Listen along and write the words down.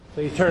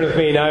Please turn with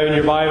me now in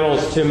your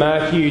Bibles to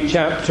Matthew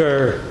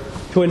chapter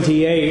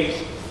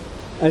 28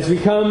 as we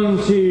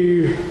come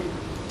to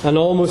an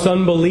almost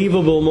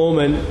unbelievable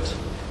moment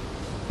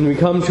and we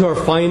come to our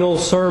final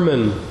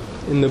sermon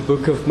in the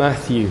book of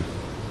Matthew.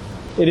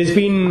 It has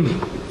been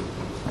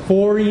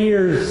 4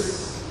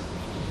 years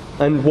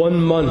and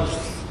 1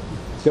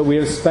 month that we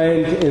have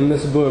spent in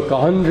this book,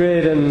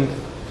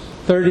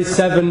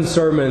 137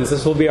 sermons.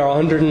 This will be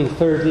our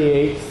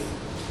 138th.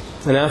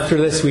 And after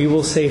this we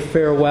will say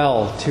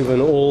farewell to an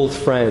old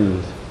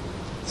friend.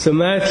 So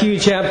Matthew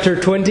chapter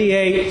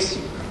 28,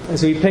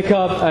 as we pick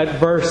up at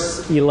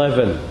verse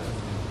 11.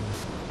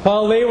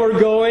 While they were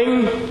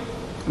going,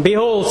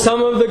 behold,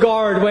 some of the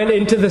guard went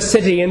into the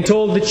city and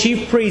told the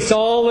chief priests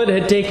all that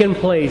had taken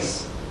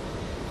place.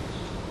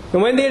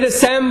 And when they had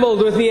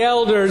assembled with the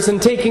elders and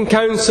taken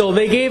counsel,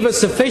 they gave a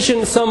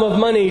sufficient sum of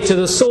money to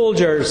the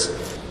soldiers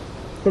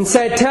and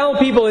said, "Tell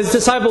people his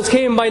disciples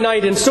came by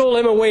night and stole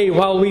him away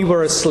while we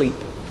were asleep.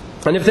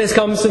 And if this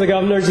comes to the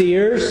governor's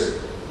ears,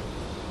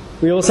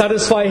 we will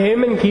satisfy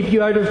him and keep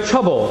you out of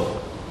trouble."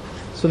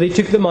 So they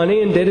took the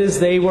money and did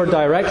as they were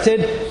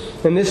directed,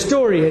 and this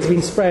story has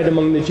been spread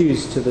among the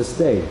Jews to this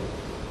day.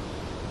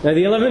 Now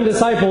the 11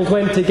 disciples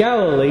went to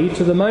Galilee,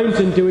 to the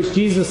mountain to which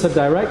Jesus had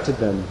directed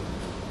them.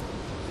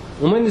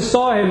 And when they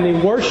saw him, they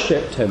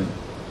worshipped him,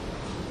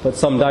 but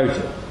some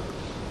doubted.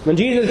 When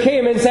Jesus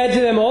came and said to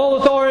them, "All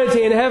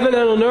authority in heaven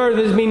and on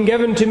earth has been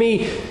given to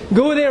me.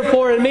 Go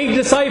therefore and make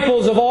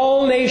disciples of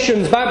all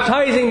nations,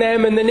 baptizing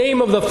them in the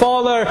name of the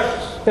Father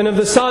and of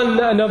the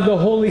Son and of the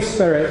Holy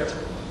Spirit,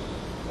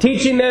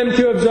 teaching them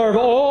to observe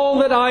all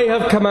that I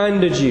have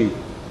commanded you.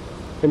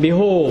 And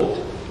behold,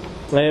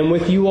 I am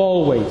with you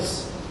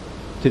always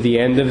to the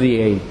end of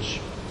the age."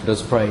 Let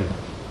us pray.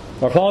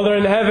 Our Father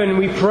in heaven,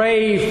 we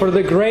pray for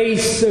the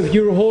grace of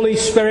your Holy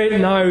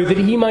Spirit now, that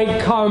He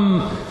might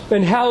come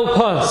and help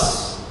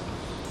us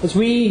as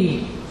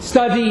we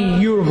study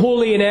your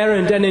holy,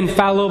 inerrant and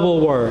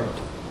infallible Word.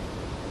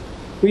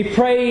 We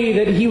pray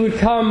that He would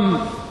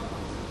come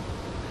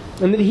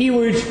and that He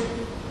would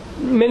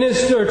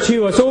minister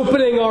to us,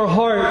 opening our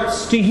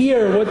hearts to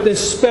hear what the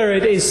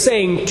Spirit is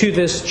saying to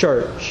this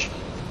church.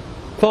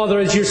 Father,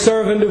 as your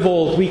servant of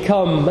old, we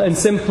come and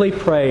simply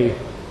pray,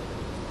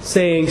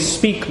 saying,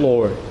 "Speak,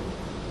 Lord,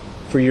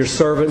 for your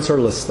servants are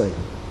listening."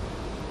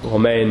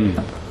 Amen.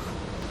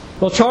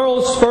 Well,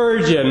 Charles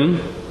Spurgeon,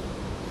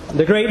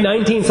 the great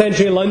 19th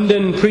century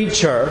London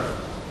preacher,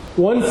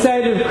 once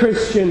said of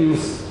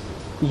Christians,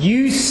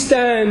 "You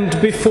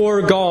stand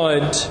before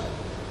God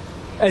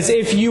as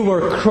if you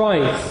were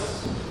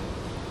Christ,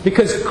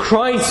 because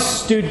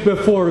Christ stood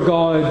before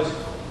God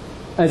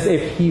as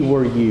if He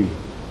were you."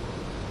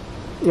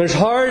 There's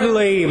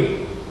hardly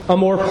a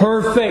more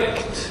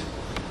perfect,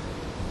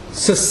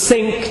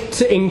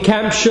 succinct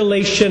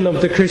encapsulation of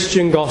the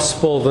Christian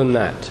gospel than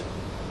that.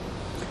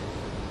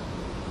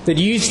 That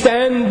you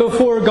stand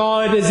before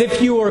God as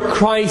if you were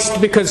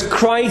Christ, because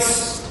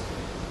Christ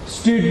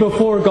stood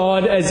before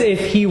God as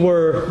if He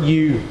were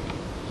you.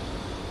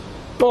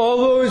 All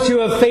those who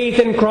have faith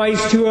in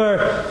Christ, who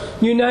are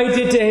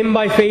united to Him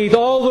by faith,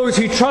 all those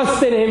who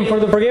trust in Him for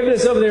the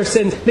forgiveness of their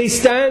sins, they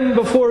stand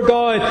before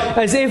God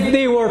as if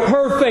they were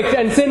perfect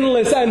and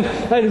sinless and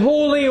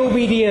wholly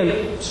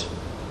obedient.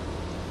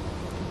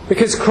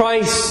 Because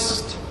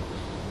Christ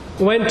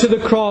went to the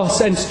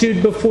cross and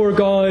stood before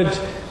God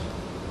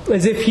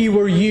as if He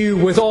were you,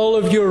 with all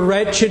of your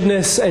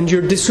wretchedness and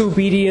your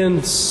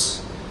disobedience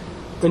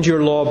and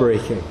your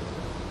law-breaking.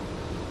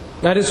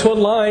 That is what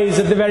lies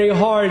at the very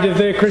heart of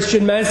the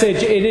Christian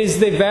message. It is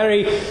the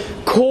very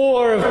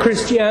core of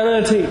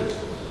Christianity.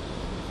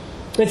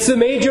 It's the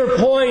major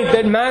point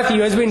that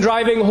Matthew has been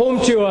driving home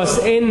to us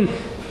in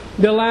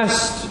the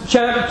last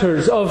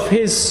chapters of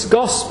his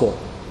Gospel,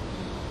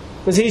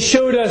 as he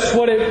showed us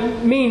what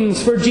it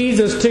means for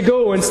Jesus to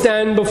go and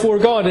stand before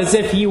God as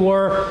if He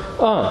were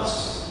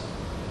us.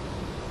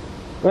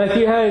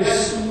 Matthew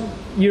has,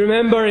 you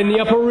remember, in the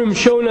upper room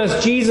shown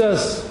us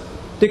Jesus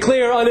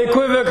declare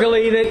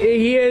unequivocally that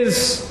He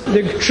is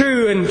the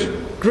true and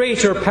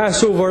greater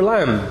Passover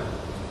Lamb.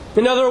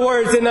 In other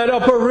words, in that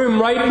upper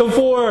room right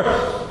before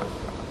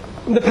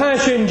the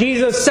Passion,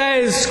 Jesus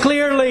says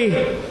clearly,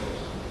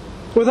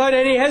 without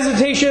any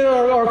hesitation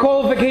or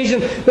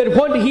qualification, that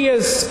what He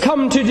has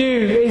come to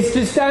do is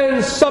to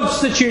stand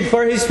substitute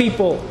for His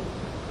people,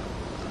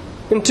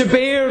 and to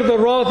bear the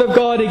wrath of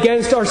God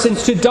against our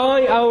sins, to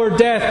die our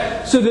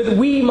death, so that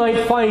we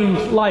might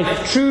find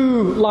life,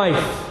 true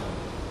life,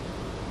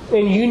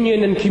 in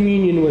union and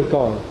communion with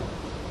God.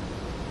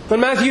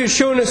 And Matthew has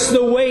shown us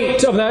the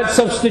weight of that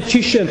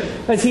substitution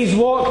as he's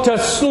walked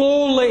us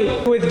slowly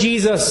with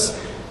Jesus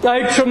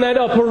out from that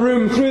upper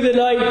room through the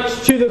night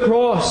to the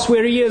cross,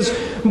 where He has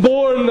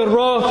borne the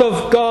wrath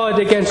of God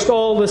against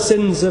all the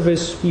sins of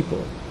His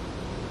people.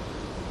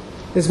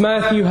 As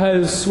Matthew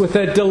has, with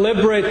a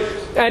deliberate,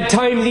 at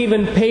times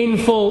even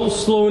painful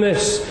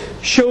slowness,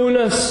 shown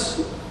us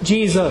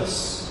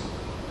Jesus,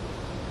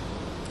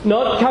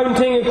 not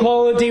counting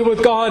equality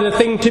with God a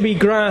thing to be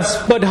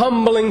grasped, but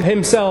humbling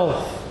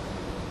Himself,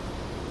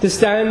 to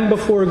stand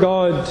before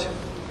God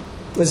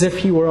as if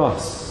He were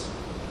us,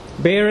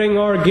 bearing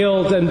our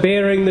guilt and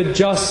bearing the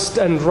just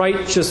and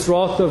righteous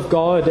wrath of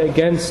God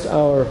against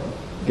our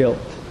guilt.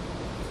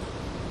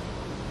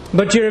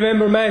 But you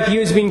remember, Matthew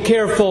has been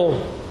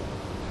careful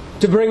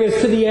to bring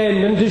us to the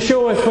end and to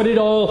show us what it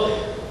all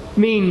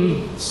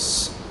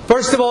means.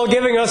 First of all,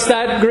 giving us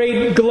that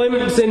great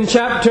glimpse in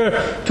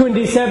chapter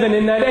 27,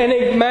 in that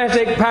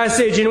enigmatic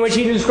passage in which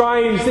he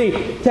describes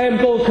the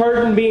temple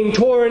curtain being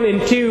torn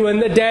in two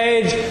and the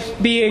dead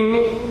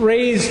being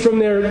raised from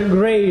their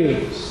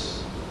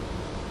graves.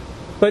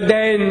 But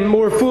then,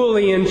 more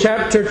fully in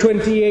chapter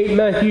 28,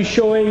 Matthew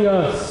showing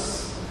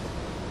us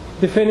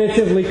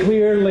definitively,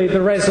 clearly,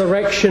 the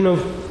resurrection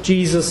of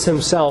Jesus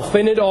Himself.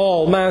 In it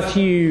all,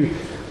 Matthew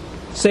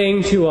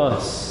saying to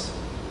us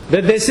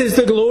that this is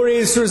the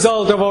glorious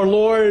result of our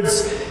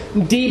Lord's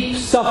deep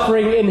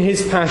suffering in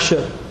His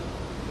passion.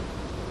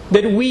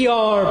 That we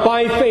are,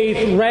 by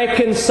faith,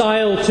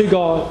 reconciled to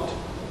God.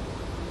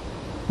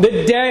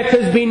 That death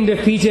has been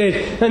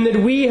defeated, and that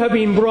we have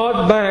been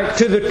brought back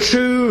to the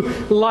true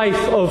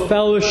life of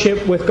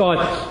fellowship with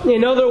God.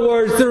 In other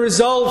words, the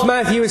result,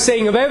 Matthew is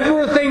saying, of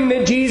everything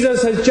that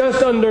Jesus has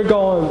just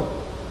undergone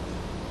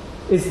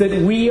is that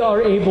we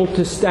are able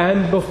to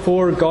stand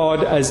before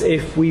God as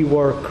if we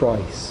were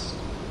Christ.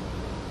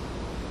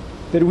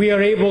 That we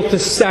are able to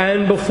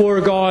stand before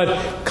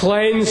God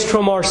cleansed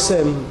from our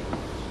sin,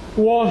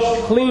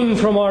 washed clean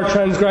from our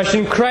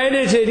transgression,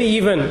 credited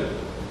even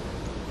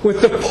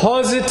with the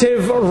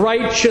positive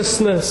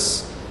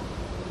righteousness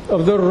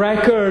of the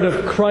record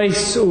of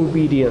Christ's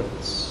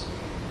obedience.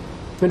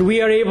 That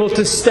we are able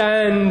to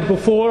stand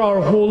before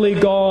our holy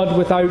God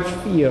without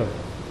fear.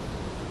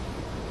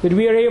 That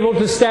we are able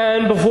to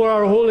stand before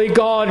our holy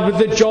God with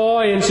the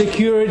joy and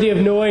security of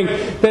knowing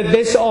that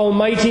this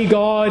Almighty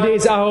God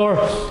is our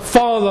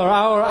Father,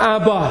 our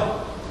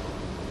Abba,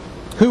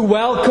 who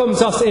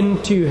welcomes us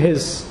into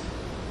His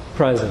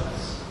presence.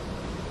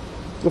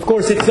 Of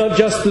course, it's not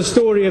just the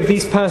story of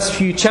these past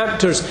few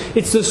chapters.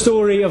 It's the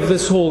story of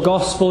this whole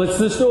Gospel. It's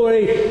the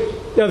story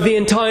of the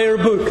entire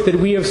book that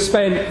we have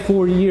spent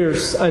 4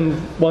 years and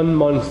 1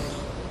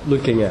 month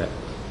looking at.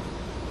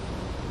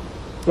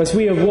 As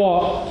we have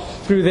walked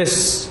through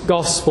this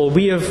Gospel,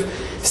 we have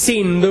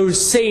seen those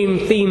same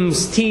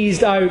themes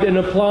teased out and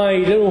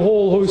applied in a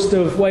whole host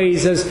of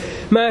ways, as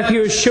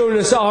Matthew has shown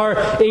us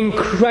our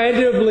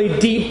incredibly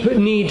deep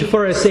need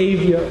for a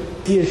Saviour.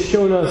 He has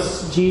shown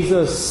us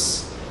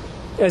Jesus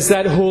as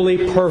that holy,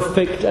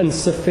 perfect and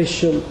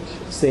sufficient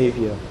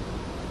Saviour.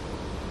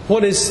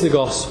 What is the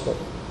Gospel?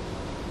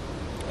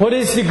 What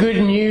is the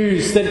good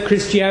news that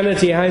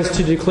Christianity has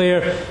to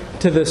declare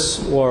to this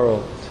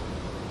world?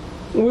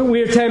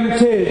 We are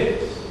tempted,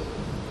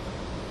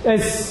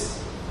 as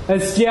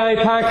J.I.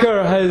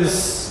 Packer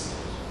has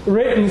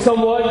written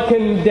somewhat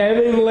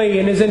condemningly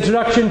in his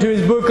introduction to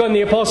his book on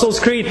the Apostles'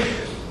 Creed,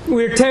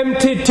 we're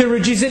tempted to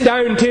reduce it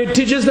down to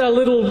just a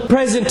little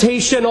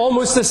presentation,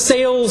 almost a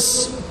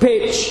sales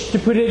pitch, to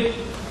put it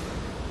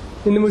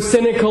in the most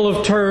cynical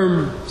of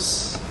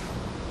terms.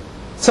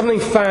 Something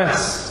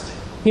fast.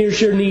 Here's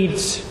your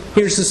needs.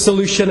 Here's the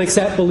solution.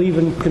 Accept, believe,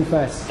 and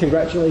confess.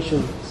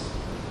 Congratulations.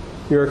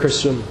 You're a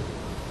Christian.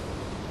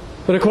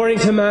 But according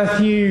to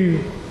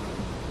Matthew,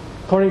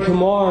 according to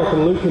Mark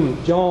and Luke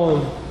and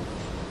John,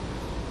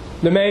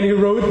 the men who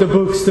wrote the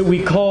books that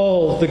we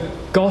call the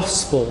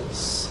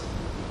Gospels,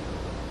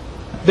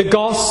 the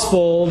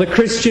Gospel, the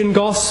Christian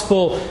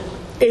Gospel,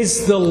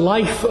 is the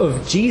life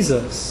of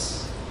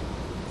Jesus.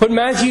 What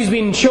Matthew's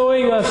been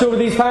showing us over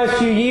these past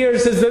few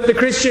years is that the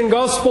Christian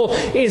Gospel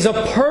is a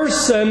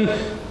person,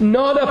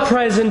 not a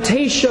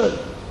presentation.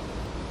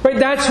 Right?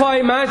 That's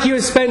why Matthew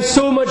has spent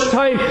so much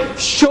time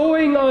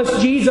showing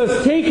us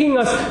Jesus, taking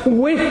us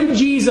with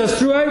Jesus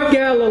throughout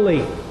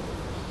Galilee.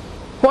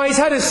 Why he's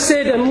had to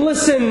sit and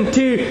listen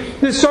to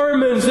the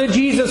sermons that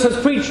Jesus has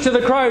preached to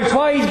the crowds.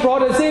 Why he's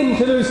brought us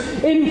into those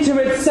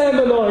intimate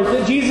seminars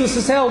that Jesus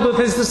has held with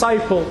His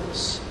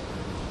disciples.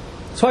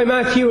 That's why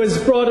Matthew has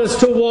brought us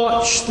to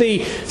watch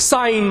the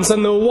signs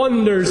and the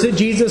wonders that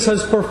Jesus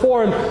has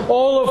performed,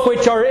 all of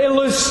which are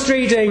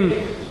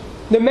illustrating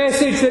the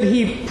message that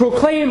He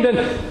proclaimed.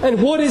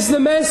 And what is the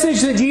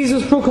message that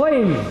Jesus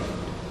proclaimed?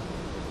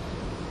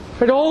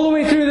 But all the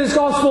way through this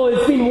Gospel,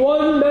 it's been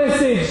one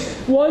message,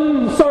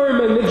 one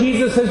sermon that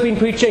Jesus has been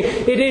preaching.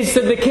 It is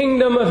that the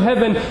kingdom of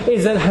heaven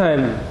is at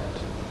hand.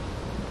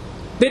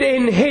 That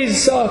in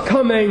His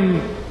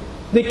coming,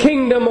 the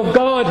kingdom of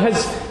God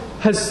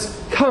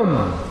has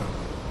come.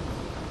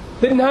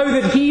 That now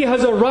that He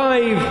has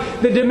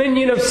arrived, the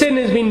dominion of sin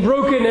has been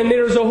broken, and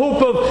there is a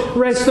hope of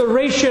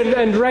restoration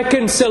and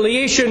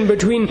reconciliation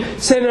between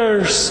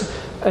sinners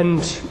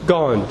and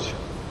God.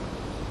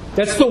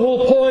 That's the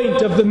whole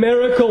point of the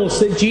miracles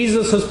that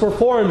Jesus has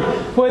performed,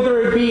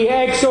 whether it be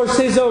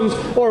exorcisms,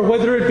 or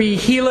whether it be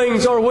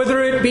healings, or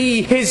whether it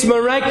be His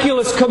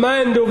miraculous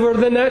command over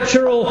the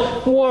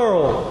natural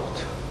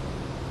world.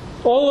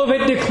 All of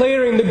it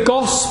declaring the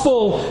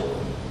gospel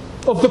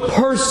of the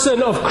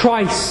person of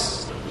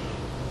Christ.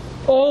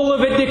 All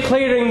of it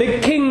declaring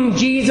that King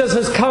Jesus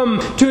has come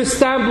to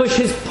establish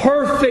His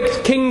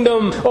perfect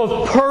kingdom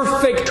of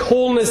perfect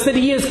wholeness, that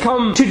He has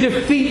come to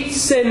defeat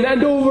sin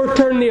and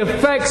overturn the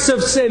effects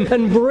of sin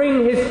and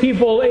bring His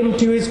people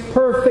into His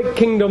perfect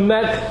kingdom,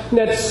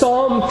 that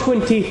Psalm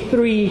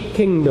 23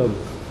 kingdom.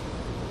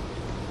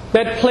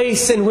 That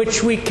place in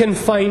which we can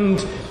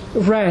find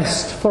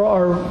rest for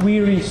our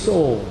weary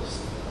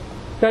souls.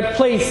 That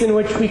place in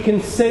which we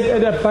can sit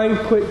at a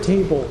banquet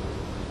table.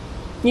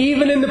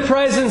 Even in the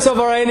presence of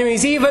our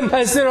enemies, even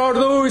as there are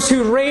those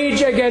who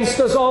rage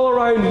against us all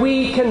around,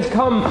 we can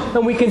come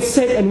and we can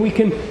sit and we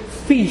can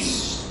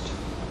feast.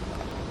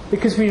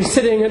 Because we are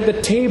sitting at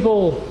the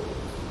table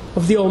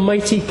of the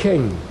Almighty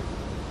King.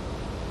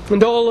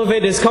 And all of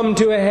it has come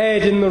to a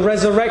head in the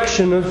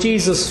resurrection of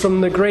Jesus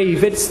from the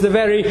grave. It's the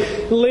very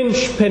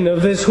linchpin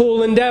of this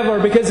whole endeavour,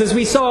 because as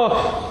we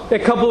saw a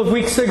couple of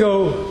weeks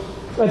ago,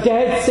 a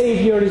dead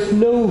Saviour is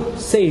no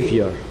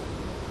Saviour.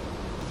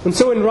 And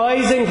so in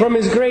rising from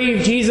His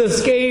grave,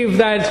 Jesus gave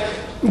that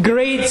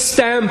great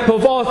stamp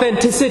of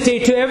authenticity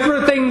to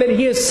everything that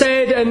He has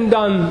said and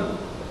done.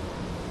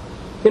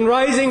 In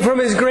rising from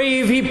His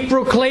grave, He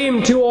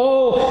proclaimed to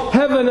all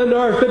heaven and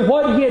earth that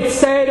what He had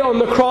said on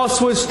the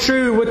cross was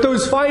true. With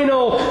those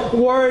final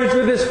words,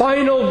 with His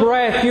final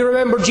breath, you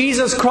remember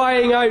Jesus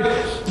crying out,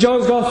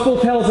 John's Gospel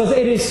tells us,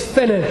 "It is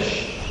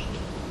finished."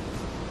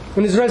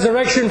 And His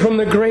resurrection from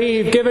the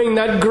grave, giving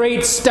that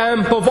great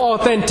stamp of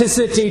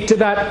authenticity to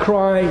that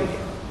cry.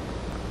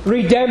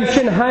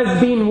 Redemption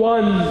has been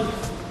won.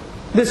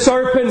 The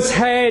serpent's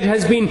head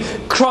has been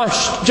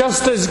crushed,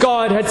 just as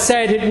God had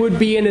said it would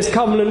be in His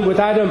covenant with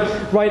Adam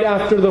right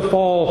after the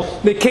fall.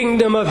 The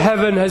kingdom of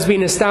heaven has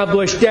been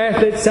established.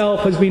 Death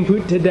itself has been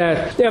put to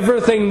death.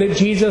 Everything that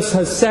Jesus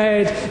has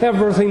said,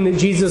 everything that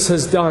Jesus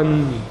has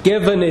done,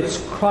 given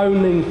its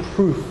crowning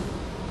proof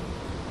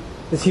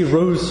as He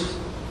rose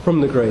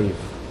from the grave.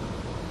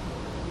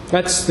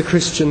 That's the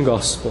Christian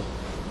gospel.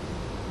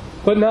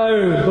 But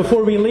now,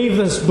 before we leave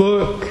this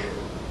book,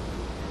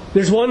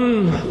 there's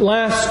one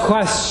last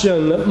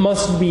question that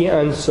must be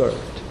answered.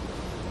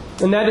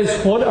 And that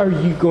is, what are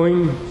you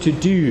going to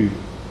do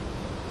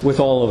with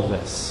all of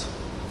this?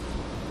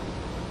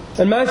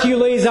 And Matthew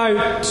lays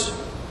out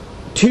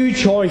two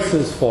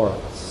choices for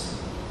us.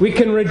 We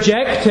can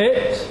reject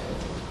it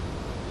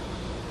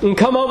and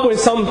come up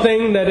with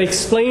something that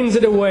explains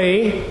it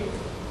away,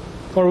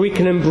 or we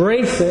can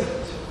embrace it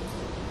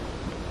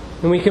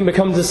and we can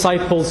become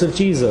disciples of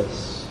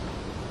Jesus.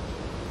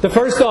 The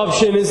first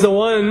option is the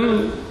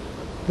one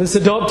that's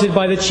adopted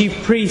by the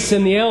chief priests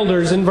and the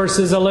elders in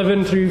verses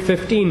 11 through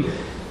 15.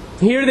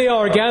 Here they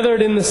are,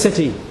 gathered in the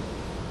city,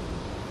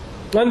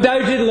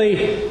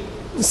 undoubtedly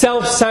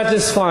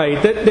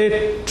self-satisfied that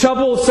the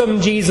troublesome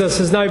Jesus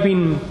has now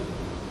been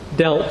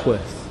dealt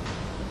with.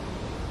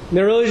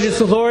 The religious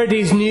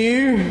authorities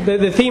knew that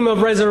the theme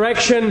of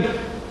resurrection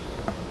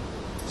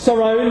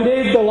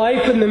surrounded the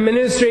life and the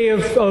ministry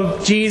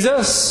of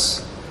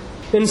Jesus.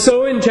 And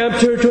so in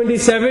chapter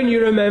 27,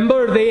 you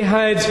remember, they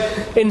had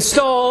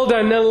installed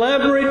an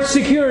elaborate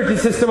security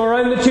system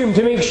around the tomb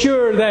to make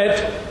sure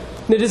that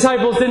the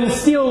disciples didn't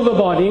steal the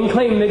body and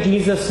claim that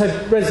Jesus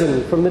had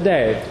risen from the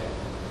dead.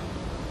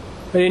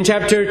 But in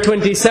chapter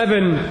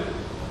 27,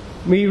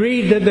 we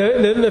read that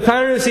the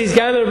Pharisees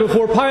gathered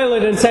before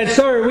Pilate and said,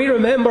 "Sir, we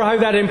remember how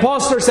that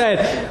impostor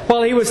said,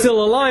 while he was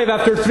still alive,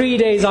 'After 3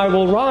 days I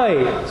will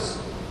rise.'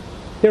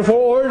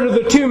 Therefore order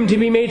the tomb to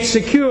be made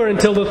secure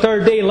until the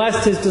third day,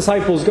 lest his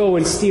disciples go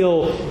and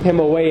steal him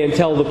away and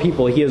tell the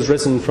people he has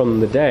risen from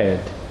the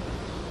dead."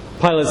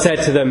 Pilate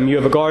said to them, "You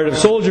have a guard of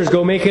soldiers,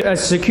 go make it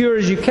as secure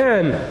as you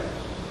can."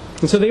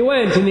 And so they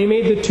went and they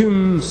made the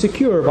tomb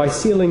secure by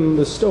sealing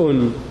the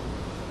stone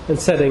and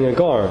setting a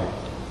guard.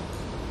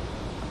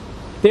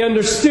 They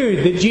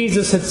understood that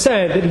Jesus had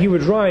said that He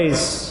would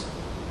rise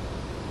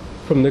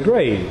from the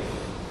grave.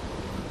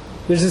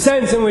 There's a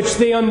sense in which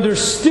they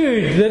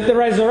understood that the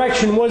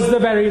resurrection was the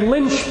very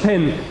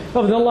linchpin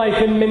of the life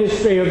and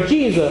ministry of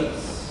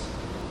Jesus.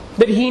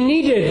 That He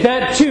needed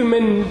that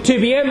tomb to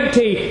be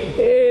empty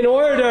in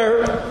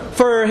order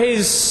for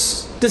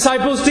His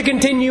disciples to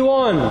continue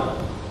on.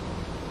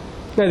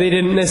 Now, they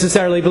didn't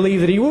necessarily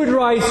believe that He would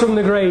rise from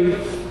the grave,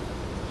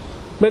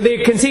 but they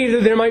conceived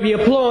that there might be a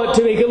plot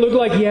to make it look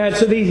like He had.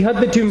 So they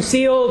had the tomb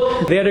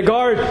sealed. They had a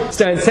guard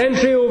stand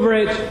sentry over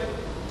it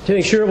to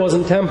make sure it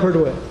wasn't tampered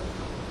with.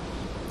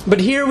 But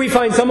here we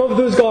find some of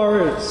those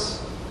guards,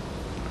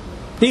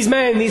 these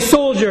men, these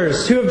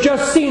soldiers, who have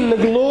just seen the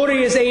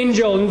glorious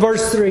angel in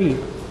verse 3,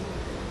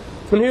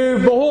 and who,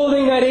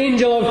 beholding that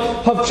angel,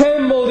 have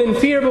trembled in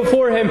fear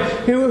before him,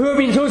 who have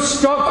been so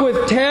struck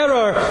with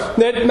terror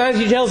that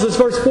Matthew tells us,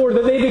 verse 4,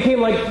 that they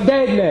became like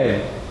dead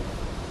men.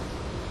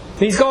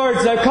 These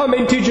guards now come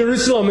into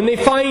Jerusalem and they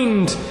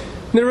find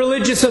the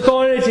religious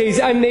authorities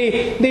and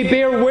they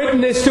bear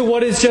witness to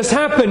what has just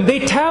happened. They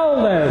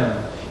tell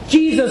them,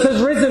 Jesus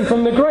has risen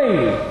from the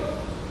grave.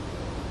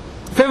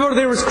 If ever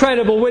there was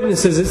credible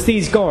witnesses, it's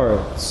these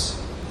guards.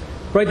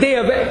 Right? They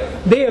have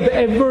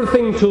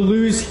everything to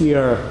lose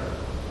here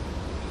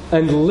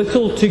and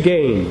little to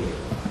gain.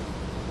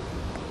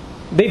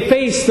 They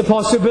face the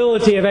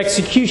possibility of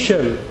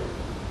execution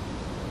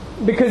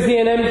because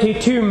an empty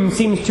tomb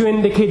seems to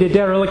indicate a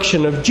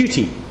dereliction of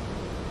duty.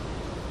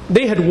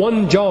 They had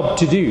one job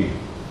to do,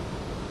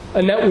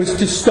 and that was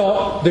to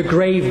stop the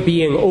grave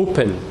being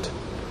opened.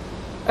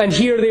 And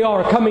here they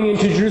are coming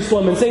into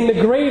Jerusalem and saying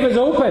the grave is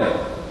open.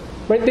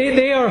 Right?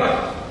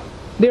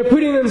 They're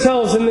putting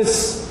themselves in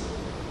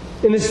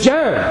this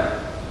jam.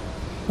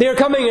 They are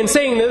coming and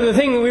saying that the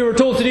thing we were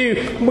told to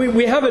do,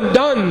 we haven't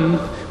done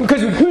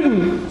because we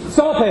couldn't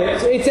stop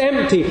it. It's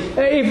empty.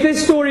 If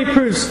this story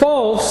proves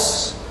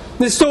false,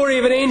 the story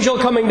of an angel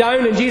coming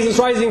down and Jesus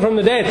rising from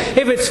the dead,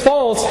 if it's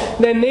false,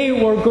 then they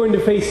were going to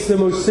face the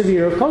most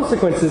severe of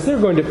consequences. They're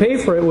going to pay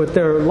for it with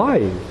their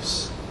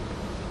lives.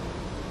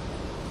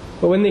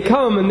 But when they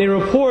come and they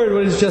report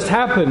what has just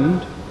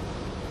happened,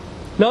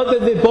 not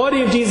that the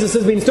body of Jesus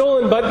has been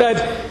stolen, but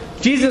that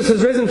Jesus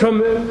has risen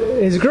from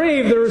his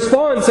grave, the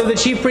response of the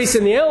chief priests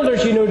and the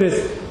elders, you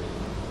notice,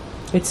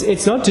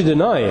 it's not to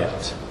deny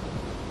it.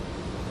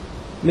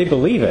 They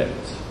believe it.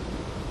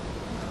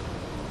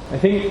 I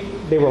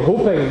think they were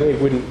hoping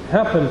it wouldn't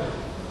happen,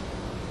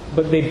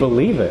 but they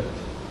believe it.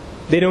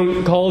 They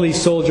don't call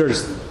these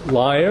soldiers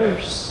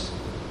liars,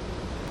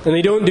 and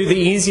they don't do the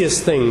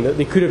easiest thing that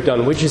they could have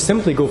done, which is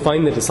simply go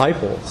find the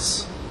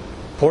disciples,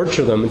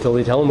 torture them until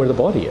they tell them where the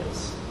body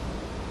is.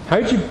 How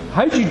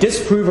do you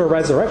disprove a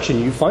resurrection?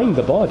 You find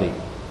the body.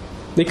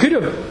 They could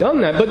have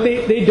done that, but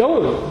they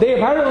don't. They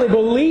apparently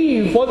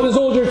believe what the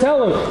soldiers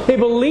tell them. They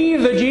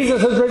believe that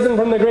Jesus has risen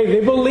from the grave.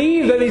 They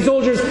believe that these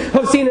soldiers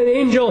have seen an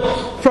angel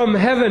from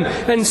heaven.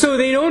 And so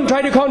they don't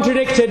try to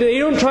contradict it. They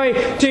don't try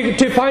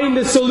to find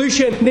a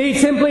solution. They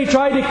simply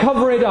try to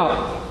cover it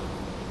up.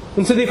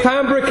 And so they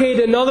fabricate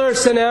another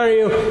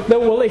scenario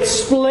that will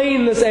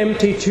explain this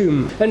empty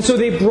tomb. And so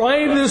they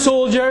bribe the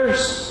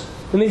soldiers.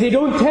 And they say,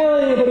 don't tell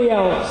anybody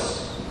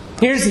else.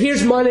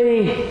 Here's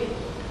money.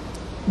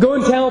 Go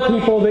and tell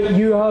people that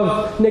you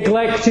have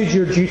neglected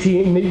your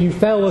duty and that you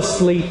fell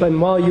asleep, and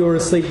while you were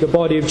asleep the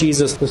body of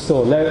Jesus was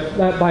stolen. Now,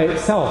 that by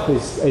itself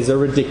is a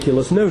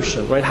ridiculous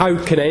notion, right?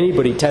 How can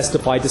anybody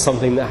testify to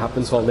something that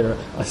happens while they're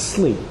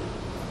asleep?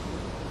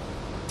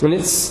 And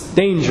it's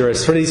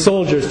dangerous for these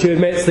soldiers to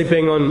admit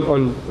sleeping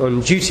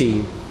on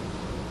duty.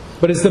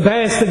 But it's the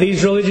best that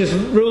these religious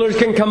rulers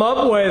can come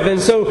up with.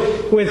 And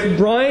so with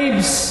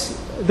bribes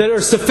that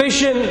are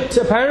sufficient,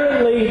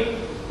 apparently,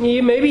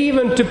 maybe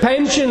even to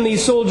pension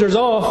these soldiers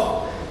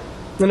off,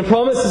 and a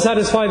promise to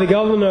satisfy the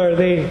governor,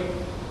 they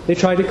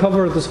try to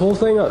cover this whole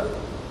thing up.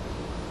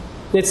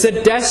 It's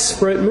a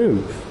desperate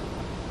move.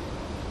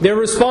 Their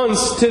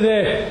response to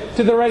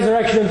the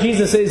resurrection of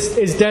Jesus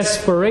is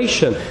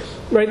desperation.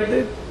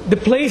 Right? The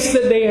place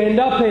that they end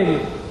up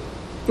in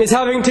is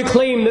having to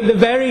claim that the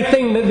very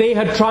thing that they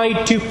had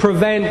tried to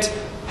prevent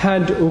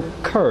had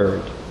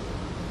occurred.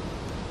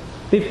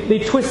 They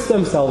twist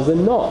themselves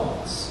in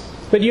knots.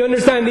 But you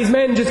understand, these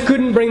men just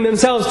couldn't bring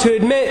themselves to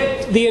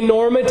admit the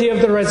enormity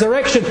of the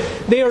resurrection.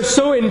 They are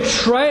so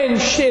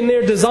entrenched in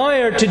their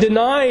desire to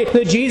deny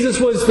that Jesus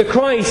was the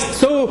Christ.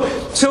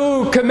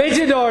 So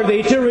committed are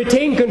they to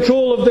retain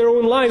control of their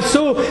own lives.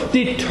 So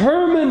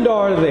determined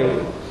are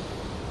they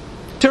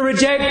to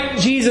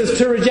reject Jesus,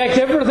 to reject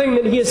everything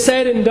that He has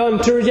said and done,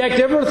 to reject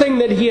everything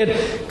that He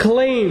had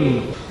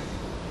claimed.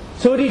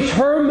 So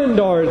determined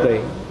are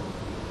they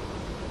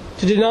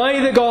to deny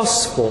the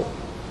gospel,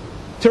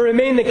 to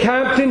remain the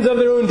captains of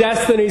their own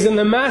destinies and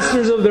the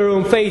masters of their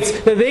own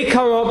fates, that they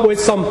come up with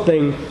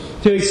something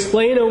to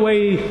explain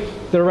away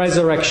the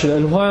resurrection.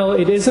 And while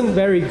it isn't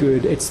very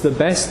good, it's the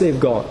best they've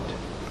got.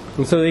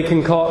 And so they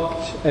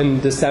concoct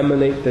and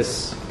disseminate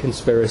this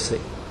conspiracy.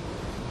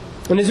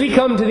 And as we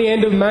come to the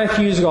end of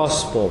Matthew's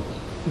Gospel,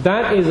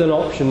 that is an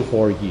option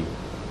for you.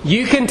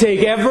 You can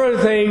take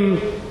everything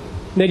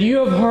that you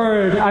have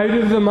heard out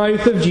of the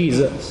mouth of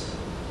Jesus.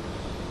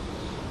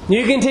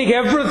 You can take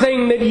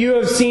everything that you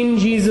have seen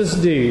Jesus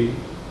do.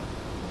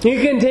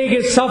 You can take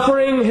His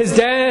suffering, His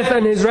death,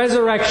 and His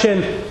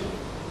resurrection,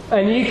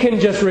 and you can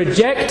just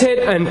reject it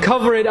and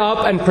cover it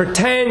up and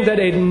pretend that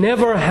it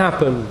never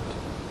happened.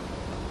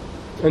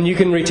 And you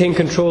can retain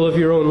control of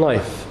your own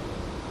life.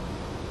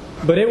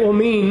 But it will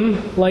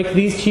mean, like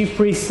these chief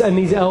priests and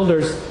these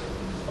elders,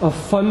 a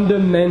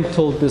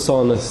fundamental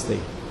dishonesty.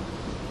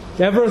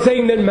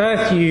 Everything that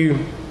Matthew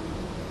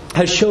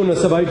has shown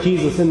us about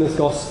Jesus in this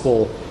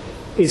Gospel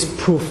is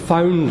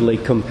profoundly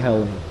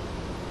compelling.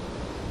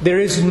 There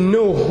is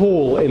no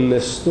hole in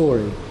this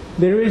story.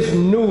 There is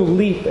no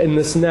leap in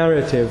this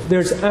narrative.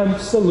 There's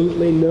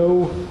absolutely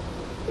no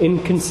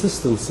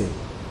inconsistency.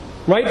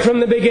 Right from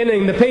the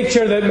beginning, the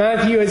picture that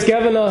Matthew has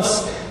given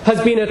us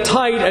has been a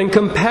tight and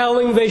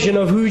compelling vision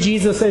of who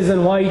Jesus is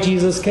and why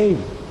Jesus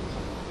came.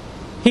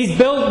 He's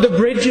built the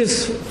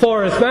bridges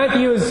for us.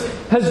 Matthew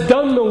has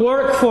done the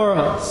work for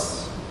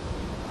us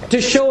to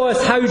show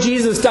us how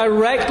Jesus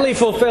directly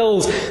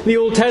fulfills the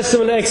Old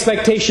Testament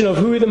expectation of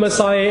who the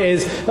Messiah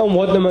is and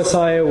what the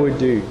Messiah would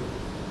do.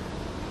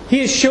 He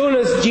has shown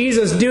us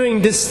Jesus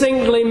doing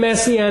distinctly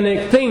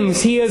messianic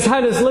things. He has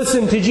had us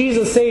listen to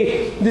Jesus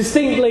say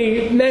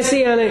distinctly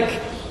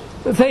messianic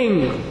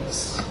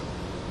things.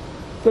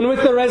 And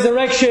with the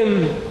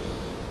resurrection,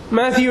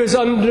 Matthew has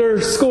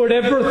underscored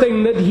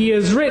everything that he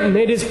has written.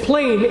 It is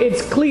plain,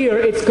 it's clear,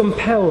 it's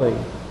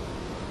compelling.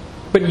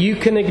 But you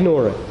can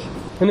ignore it.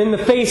 And in the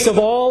face of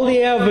all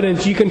the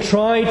evidence, you can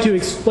try to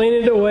explain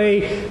it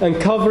away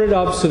and cover it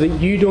up so that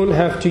you don't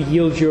have to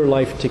yield your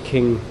life to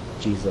King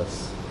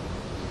Jesus.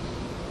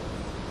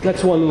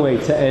 That's one way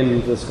to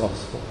end this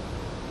gospel.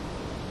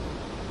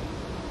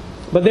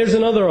 But there's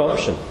another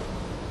option.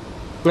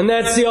 And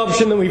that's the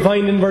option that we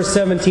find in verse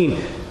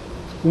 17.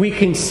 We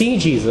can see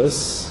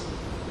Jesus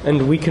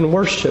and we can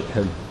worship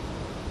Him.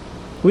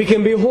 We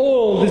can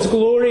behold this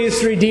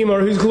glorious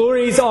Redeemer whose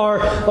glories are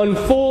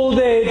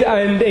unfolded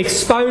and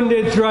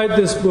expounded throughout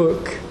this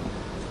book.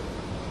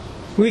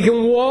 We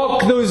can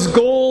walk those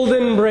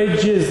golden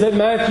bridges that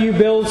Matthew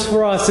builds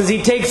for us as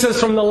he takes us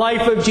from the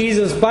life of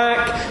Jesus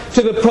back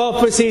to the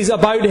prophecies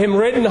about Him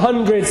written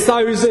hundreds,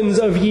 thousands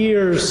of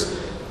years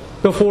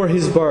before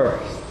His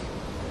birth.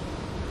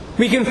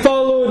 We can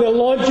follow the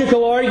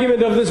logical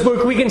argument of this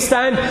book. We can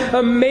stand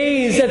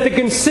amazed at the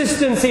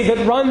consistency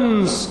that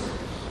runs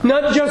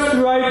not just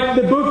throughout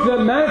the book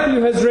that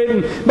Matthew has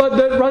written, but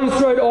that runs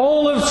throughout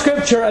all of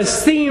Scripture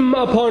as theme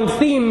upon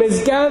theme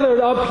is gathered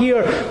up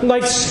here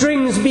like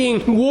strings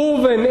being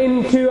woven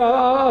into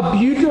a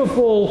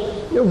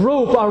beautiful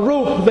rope, a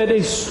rope that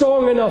is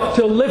strong enough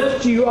to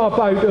lift you up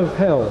out of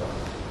hell.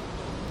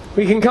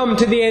 We can come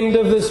to the end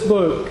of this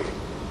book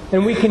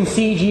and we can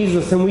see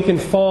Jesus and we can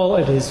fall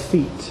at His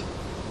feet.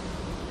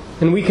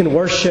 And we can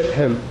worship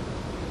Him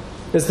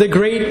as the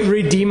great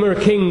Redeemer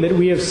King that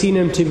we have seen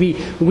Him to be.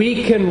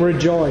 We can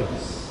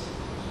rejoice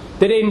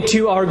that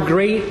into our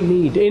great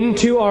need,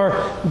 into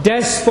our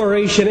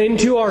desperation,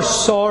 into our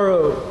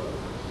sorrow,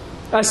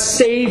 a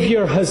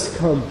Saviour has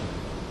come.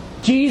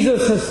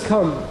 Jesus has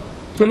come.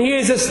 And He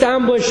has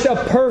established a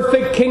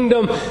perfect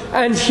kingdom,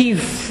 and He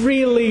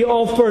freely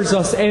offers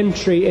us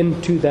entry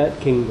into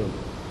that kingdom.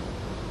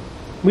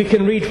 We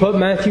can read what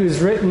Matthew has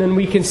written, and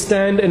we can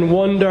stand and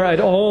wonder at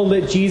all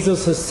that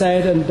Jesus has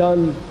said and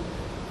done.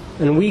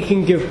 And we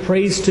can give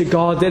praise to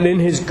God that in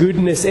His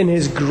goodness, in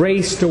His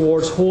grace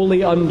towards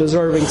holy,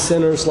 undeserving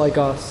sinners like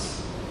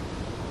us,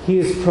 He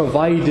has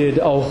provided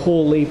a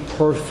holy,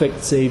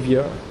 perfect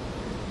Saviour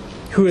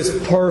who has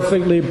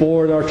perfectly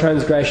borne our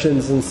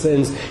transgressions and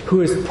sins, who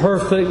has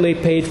perfectly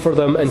paid for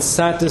them and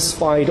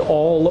satisfied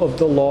all of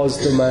the law's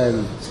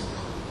demands,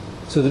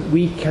 so that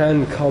we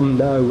can come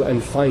now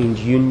and find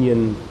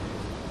union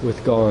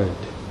with God.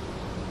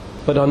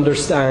 But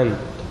understand,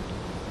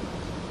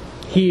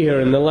 here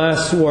in the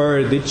last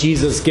word that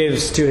Jesus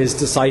gives to His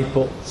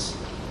disciples,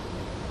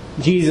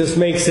 Jesus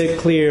makes it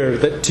clear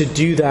that to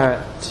do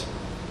that,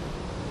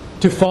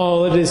 to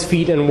fall at His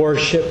feet and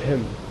worship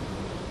Him,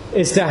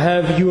 is to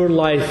have your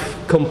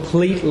life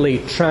completely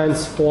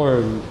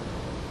transformed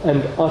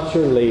and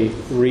utterly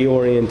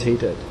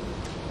reorientated.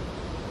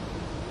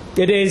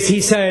 It is,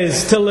 he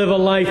says, to live a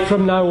life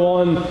from now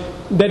on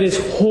that is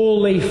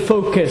wholly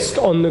focused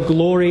on the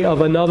glory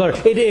of another.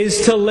 It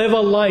is to live a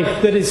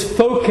life that is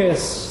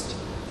focused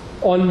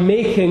on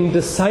making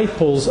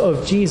disciples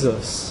of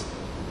Jesus.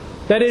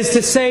 That is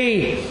to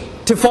say,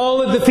 to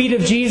fall at the feet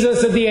of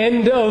Jesus at the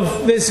end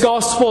of this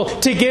gospel,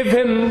 to give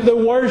Him the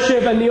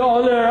worship and the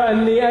honour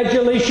and the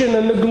adulation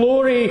and the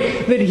glory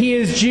that He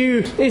is due,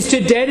 is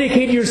to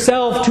dedicate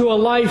yourself to a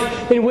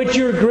life in which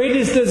your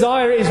greatest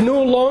desire is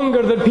no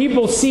longer that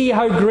people see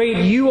how great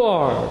you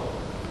are,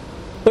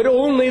 but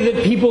only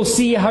that people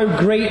see how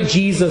great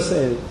Jesus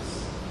is.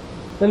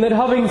 And that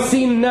having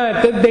seen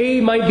that they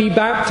might be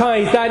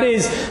baptized, that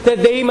is,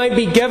 that they might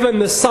be given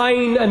the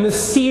sign and the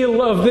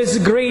seal of this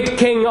great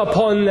King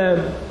upon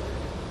them.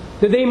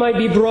 That they might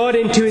be brought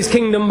into His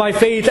kingdom by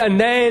faith, and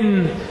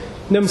then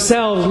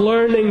themselves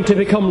learning to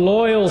become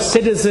loyal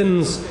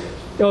citizens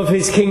of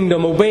His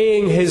kingdom,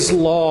 obeying His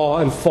law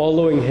and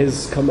following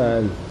His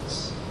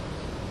commands.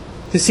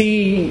 To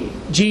see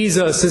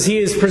Jesus as He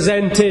is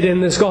presented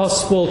in this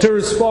gospel, to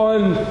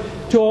respond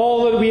to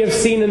all that we have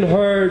seen and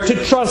heard, to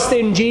trust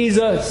in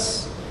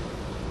Jesus,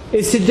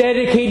 is to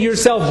dedicate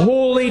yourself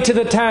wholly to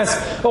the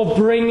task of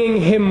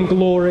bringing Him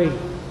glory,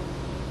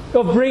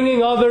 of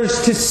bringing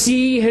others to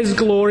see His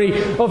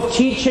glory, of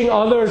teaching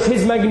others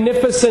His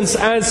magnificence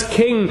as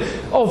King,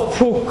 of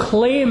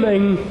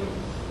proclaiming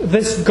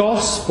this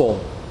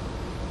gospel.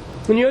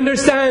 And you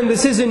understand,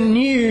 this isn't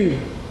new.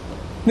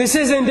 This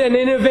isn't an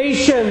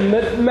innovation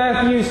that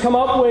Matthew's come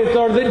up with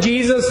or that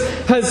Jesus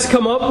has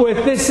come up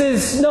with. This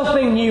is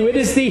nothing new. It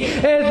is the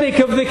ethic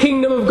of the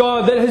kingdom of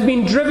God that has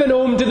been driven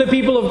home to the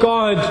people of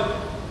God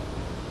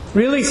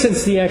really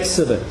since the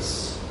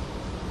Exodus.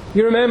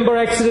 You remember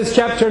Exodus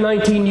chapter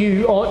 19,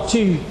 you ought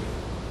to,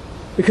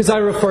 because I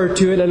refer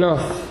to it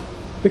enough.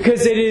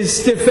 Because it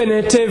is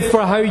definitive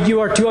for how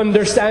you are to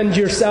understand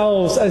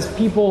yourselves as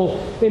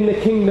people in the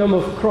kingdom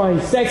of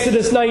Christ.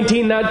 Exodus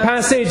 19, that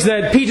passage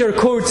that Peter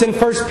quotes in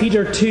 1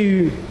 Peter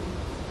 2.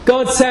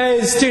 God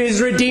says to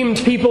His redeemed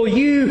people,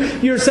 "You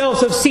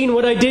yourselves have seen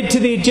what I did to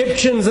the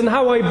Egyptians and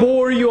how I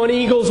bore you on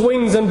eagle's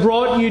wings and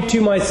brought you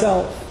to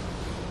myself."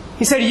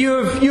 He said,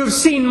 you have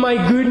seen my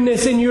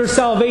goodness in your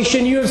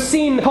salvation. You have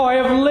seen how I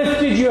have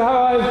lifted you,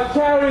 how I have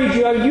carried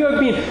you, how you have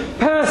been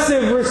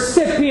passive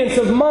recipients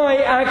of my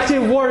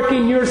active work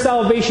in your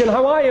salvation,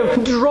 how I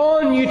have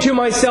drawn you to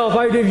myself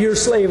out of your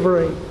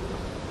slavery.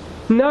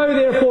 Now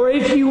therefore,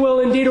 if you will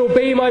indeed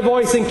obey my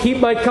voice and keep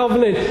my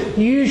covenant,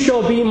 you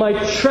shall be my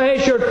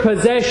treasured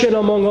possession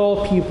among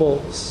all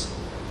peoples.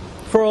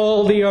 For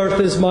all the earth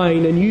is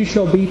mine, and you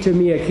shall be to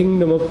me a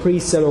kingdom of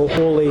priests and a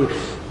holy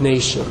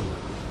nation.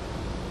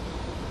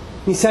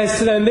 He says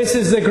to them, this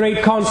is the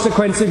great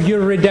consequence of your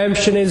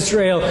redemption,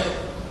 Israel,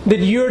 that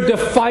your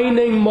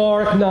defining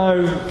mark now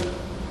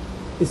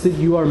is that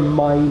you are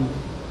mine,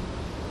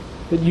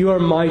 that you are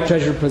my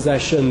treasured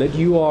possession, that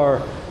you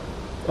are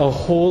a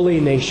holy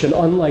nation,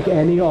 unlike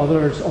any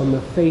others on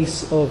the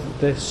face of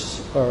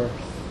this earth.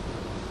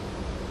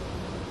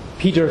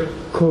 Peter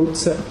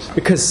quotes it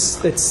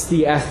because it's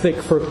the ethic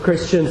for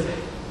Christians.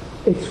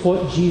 It's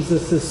what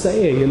Jesus is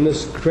saying in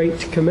this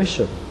Great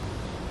Commission.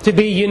 To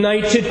be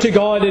united to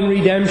God in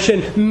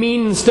redemption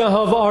means to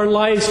have our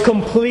lives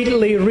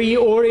completely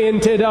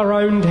reoriented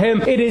around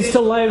Him. It is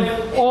to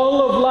live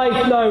all of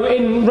life now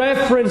in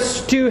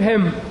reference to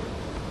Him.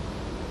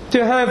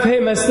 To have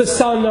Him as the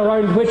sun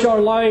around which our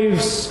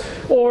lives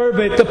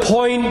orbit, the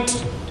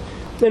point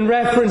in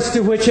reference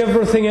to which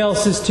everything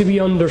else is to be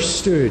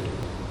understood.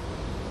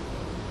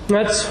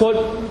 That's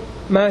what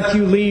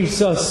Matthew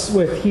leaves us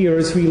with here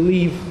as we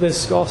leave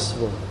this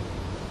Gospel.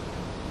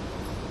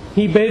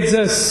 He bids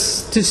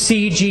us to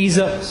see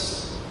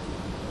Jesus.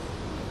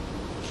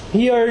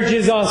 He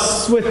urges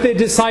us with the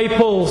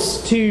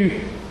disciples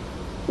to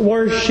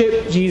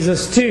worship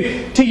Jesus,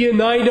 to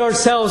unite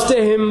ourselves to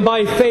Him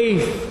by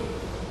faith.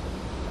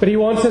 But He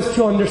wants us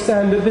to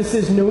understand that this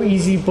is no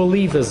easy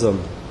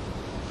believism.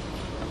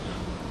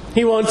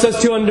 He wants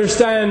us to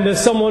understand,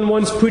 as someone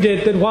once put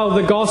it, that while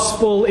the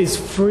gospel is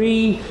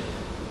free,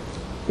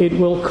 it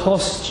will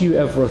cost you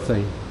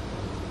everything.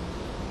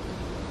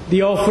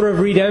 The offer of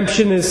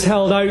redemption is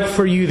held out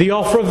for you. The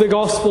offer of the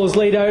gospel is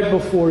laid out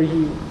before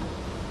you.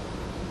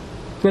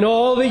 And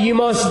all that you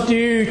must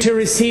do to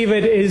receive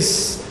it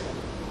is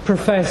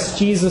profess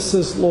Jesus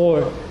as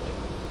Lord.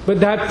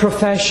 But that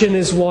profession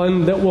is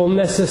one that will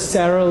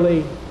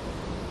necessarily,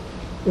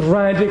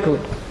 radically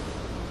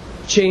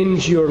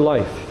change your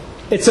life.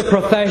 It's a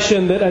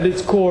profession that at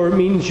its core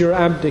means your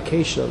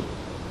abdication.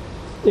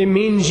 It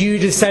means you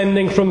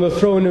descending from the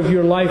throne of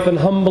your life and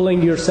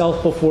humbling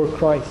yourself before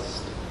Christ.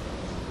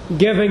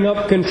 Giving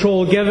up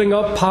control, giving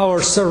up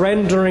power,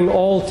 surrendering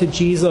all to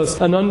Jesus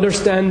and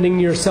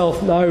understanding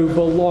yourself now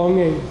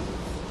belonging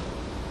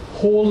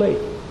wholly,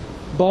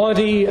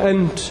 body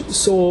and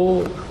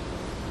soul,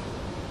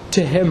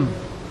 to Him.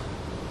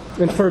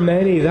 And for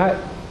many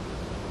that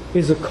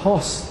is a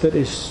cost that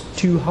is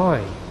too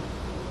high.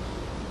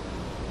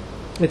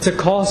 It's a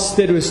cost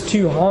that was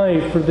too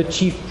high for the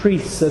chief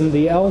priests and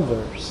the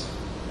elders.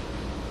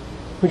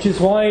 Which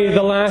is why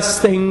the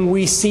last thing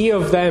we see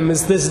of them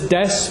is this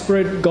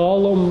desperate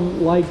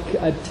Gollum-like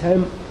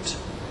attempt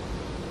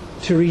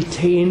to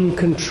retain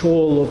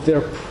control of their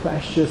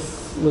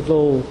precious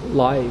little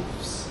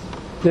lives.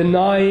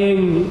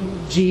 Denying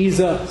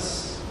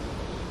Jesus,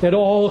 at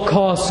all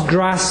costs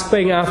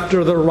grasping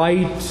after the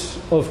right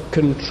of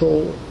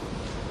control.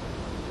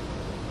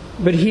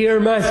 But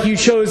here Matthew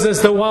shows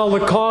us that while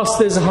the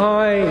cost is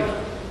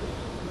high,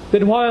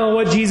 that while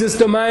what Jesus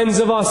demands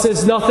of us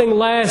is nothing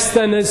less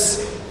than,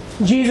 as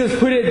Jesus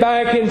put it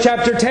back in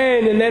chapter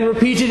 10 and then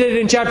repeated it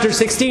in chapter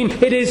 16,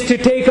 it is to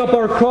take up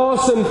our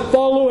cross and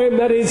follow Him.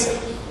 That is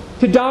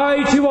to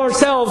die to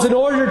ourselves in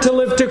order to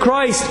live to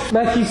Christ.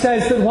 Matthew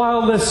says that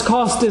while this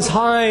cost is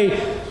high,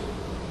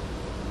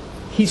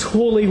 He's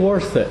wholly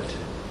worth it.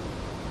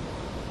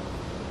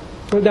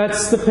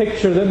 That's the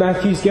picture that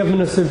Matthew's given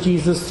us of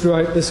Jesus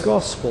throughout this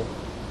Gospel.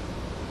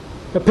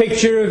 A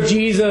picture of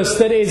Jesus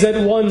that is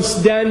at once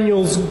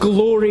Daniel's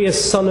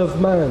glorious Son of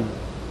Man.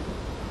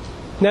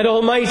 That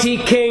Almighty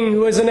King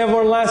who has an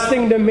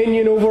everlasting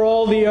dominion over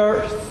all the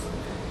earth.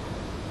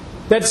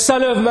 That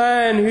Son of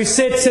Man who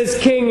sits as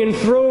King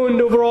enthroned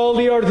over all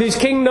the earth, whose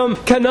kingdom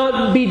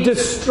cannot be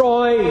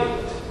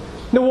destroyed.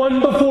 The one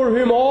before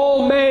whom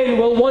all men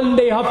will one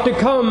day have to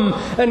come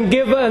and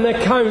give an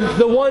account.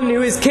 The one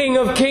who is King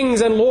of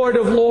kings and Lord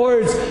of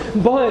lords.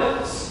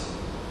 But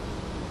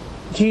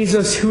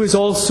Jesus, who is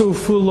also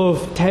full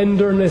of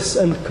tenderness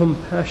and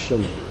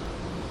compassion.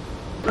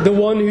 The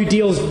one who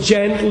deals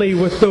gently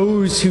with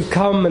those who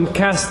come and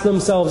cast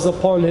themselves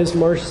upon His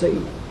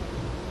mercy.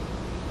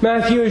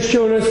 Matthew has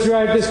shown us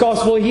throughout this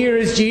Gospel, here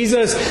is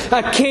Jesus,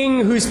 a King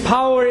whose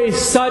power is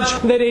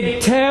such that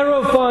it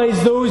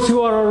terrifies those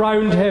who are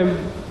around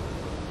Him.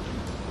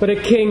 But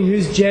a King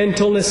whose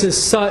gentleness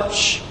is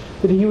such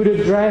that He would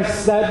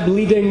address that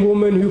bleeding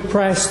woman who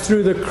pressed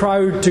through the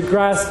crowd to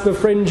grasp the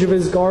fringe of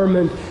His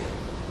garment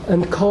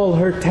and call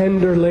her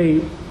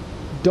tenderly,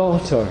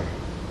 daughter.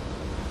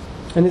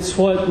 And it's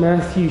what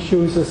Matthew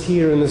shows us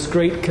here in this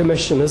Great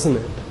Commission, isn't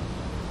it?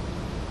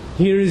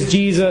 Here is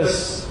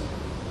Jesus,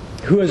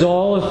 who has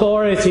all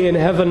authority in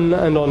heaven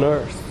and on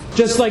earth.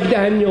 Just like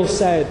Daniel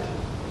said,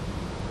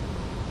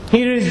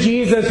 Here is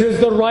Jesus, who has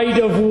the right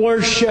of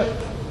worship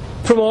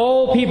from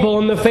all people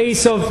on the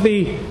face of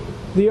the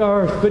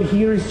earth. But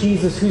here is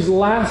Jesus, whose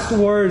last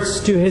words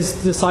to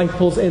his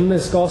disciples in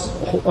this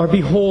gospel are,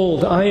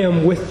 "Behold, I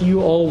am with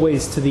you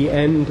always to the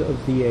end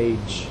of the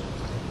age."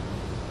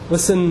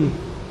 Listen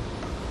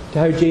to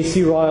how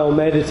J.C. Ryle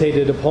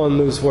meditated upon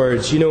those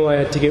words. You know, I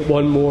had to get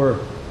one more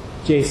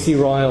J.C.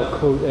 Ryle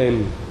quote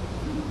in.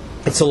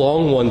 It's a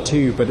long one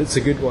too, but it's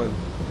a good one.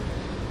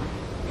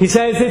 He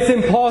says, "It's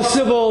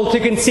impossible to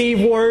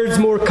conceive words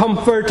more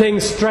comforting,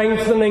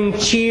 strengthening,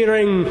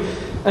 cheering,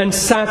 and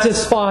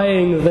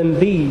satisfying than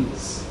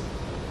these.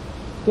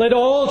 Let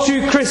all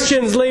true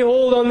Christians lay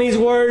hold on these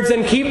words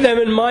and keep them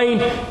in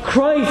mind.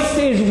 Christ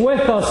is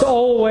with us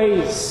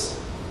always.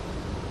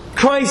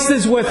 Christ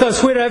is with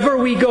us wherever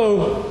we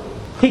go.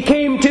 He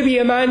came to be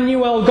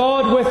Emmanuel,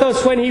 God with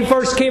us, when He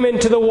first came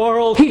into the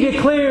world. He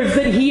declares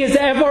that He is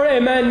ever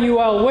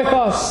Emmanuel with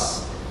us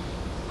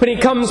when He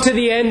comes to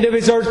the end of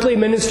His earthly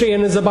ministry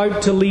and is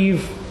about to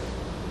leave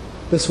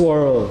this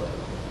world.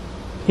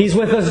 He's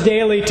with us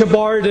daily to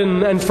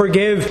pardon and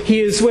forgive.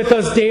 He is with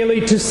us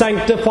daily to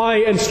sanctify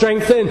and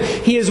strengthen.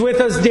 He is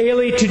with us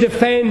daily to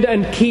defend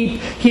and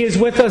keep. He is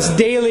with us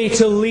daily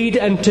to lead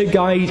and to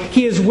guide.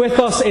 He is with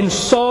us in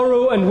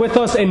sorrow and with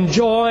us in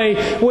joy,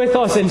 with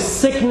us in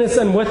sickness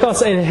and with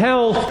us in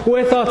health,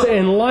 with us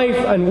in life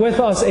and with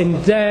us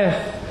in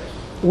death,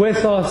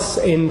 with us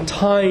in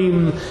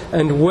time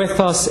and with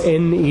us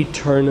in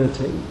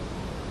eternity.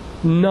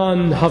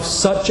 None have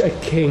such a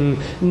king,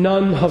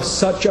 none have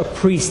such a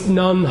priest,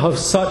 none have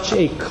such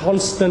a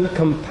constant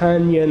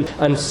companion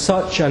and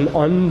such an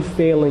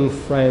unfailing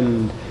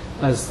friend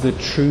as the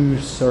true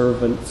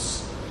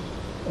servants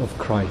of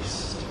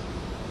Christ.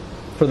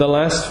 For the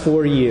last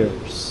 4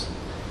 years,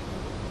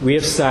 we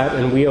have sat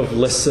and we have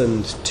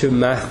listened to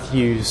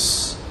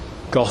Matthew's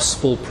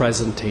gospel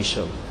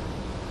presentation.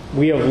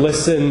 We have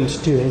listened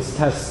to his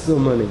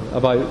testimony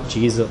about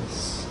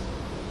Jesus.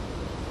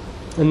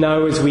 And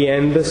now as we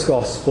end this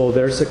gospel,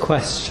 there's a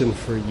question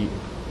for you.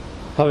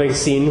 Having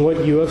seen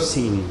what you have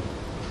seen,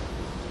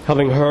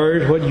 having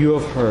heard what you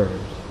have heard,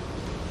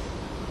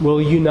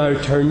 will you now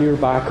turn your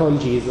back on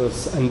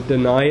Jesus and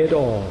deny it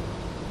all?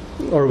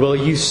 Or will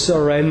you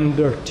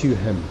surrender to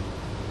Him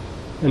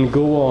and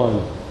go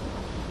on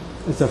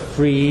as a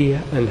free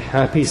and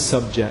happy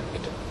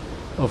subject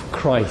of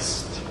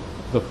Christ,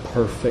 the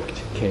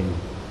perfect King?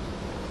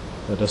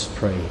 Let us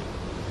pray.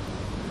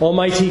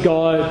 Almighty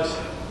God,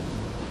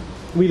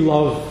 we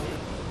love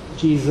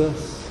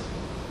Jesus.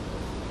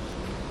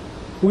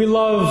 We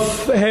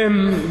love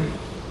Him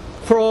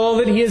for all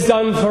that He has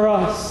done for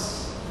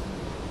us.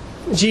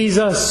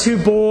 Jesus, who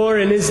bore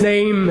in His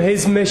name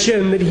His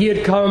mission that He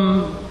had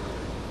come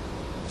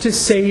to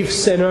save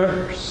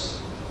sinners.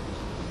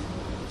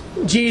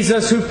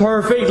 Jesus, who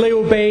perfectly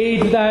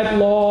obeyed that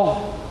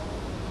law.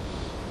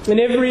 In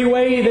every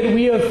way that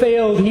we have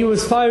failed, He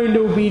was found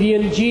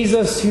obedient.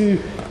 Jesus, who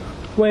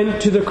went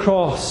to the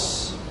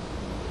cross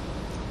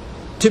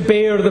to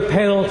bear the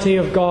penalty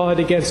of God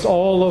against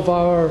all of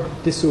our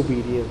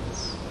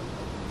disobedience.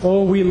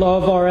 Oh, we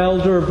love our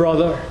elder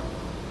brother,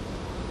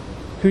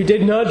 who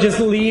did not just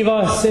leave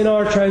us in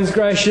our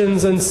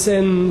transgressions and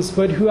sins,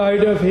 but who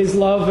out of His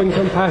love and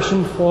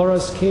compassion for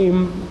us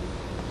came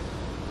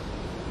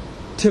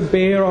to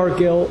bear our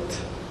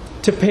guilt,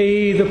 to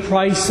pay the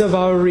price of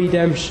our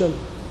redemption,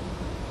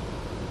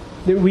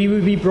 that we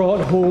would be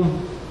brought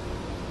home,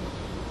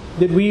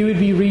 that we would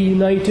be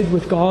reunited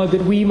with God,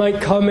 that we might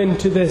come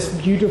into this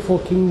beautiful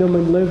kingdom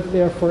and live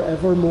there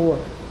forevermore.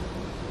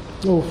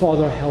 Oh,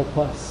 Father, help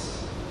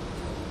us.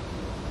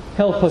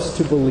 Help us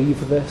to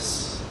believe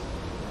this.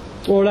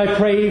 Lord, I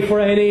pray for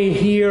any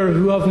here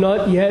who have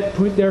not yet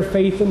put their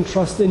faith and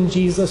trust in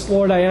Jesus.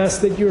 Lord, I ask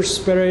that Your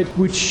Spirit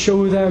would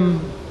show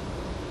them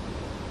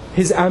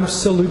His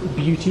absolute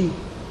beauty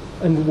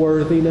and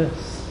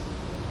worthiness.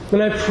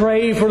 And I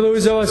pray for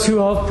those of us who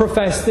have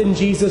professed in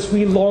Jesus,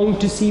 we long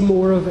to see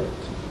more of it.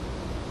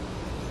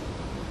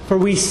 For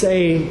we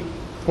say,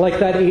 like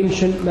that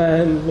ancient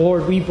man,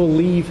 Lord, we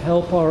believe,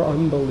 help our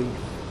unbelief.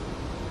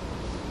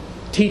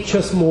 Teach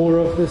us more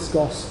of this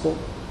gospel.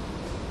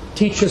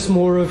 Teach us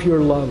more of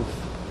Your love.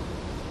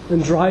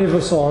 And drive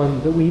us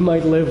on that we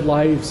might live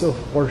lives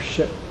of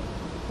worship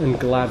and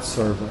glad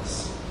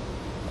service.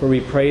 For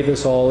we pray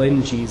this all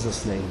in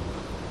Jesus' name.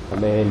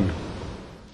 Amen.